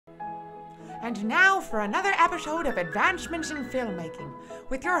And now for another episode of Advancements in Filmmaking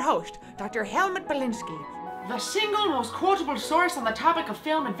with your host, Dr. Helmut Belinski, the single most quotable source on the topic of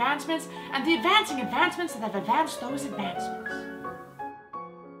film advancements and the advancing advancements that have advanced those advancements.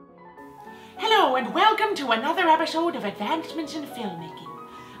 Hello and welcome to another episode of Advancements in Filmmaking.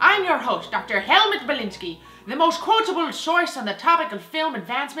 I'm your host, Dr. Helmut Belinski, the most quotable source on the topic of film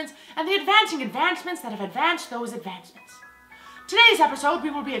advancements and the advancing advancements that have advanced those advancements. Today's episode, we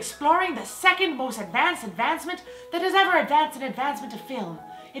will be exploring the second most advanced advancement that has ever advanced an advancement of film.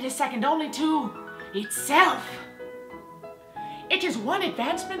 It is second only to itself. It is one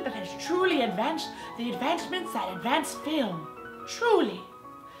advancement that has truly advanced the advancements that advance film. Truly.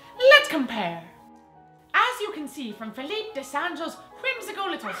 Let's compare. As you can see from Philippe Desange's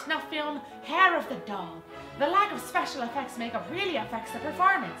whimsical little snuff film, Hair of the Dog, the lack of special effects makeup really affects the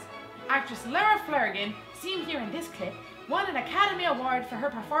performance. Actress Lara Flanagan, seen here in this clip, won an Academy Award for her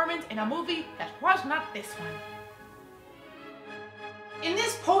performance in a movie that was not this one. In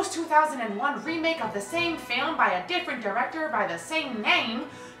this post-2001 remake of the same film by a different director by the same name,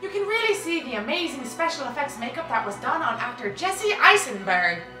 you can really see the amazing special effects makeup that was done on actor Jesse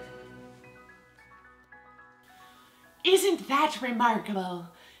Eisenberg. Isn't that remarkable?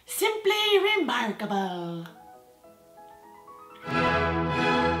 Simply remarkable.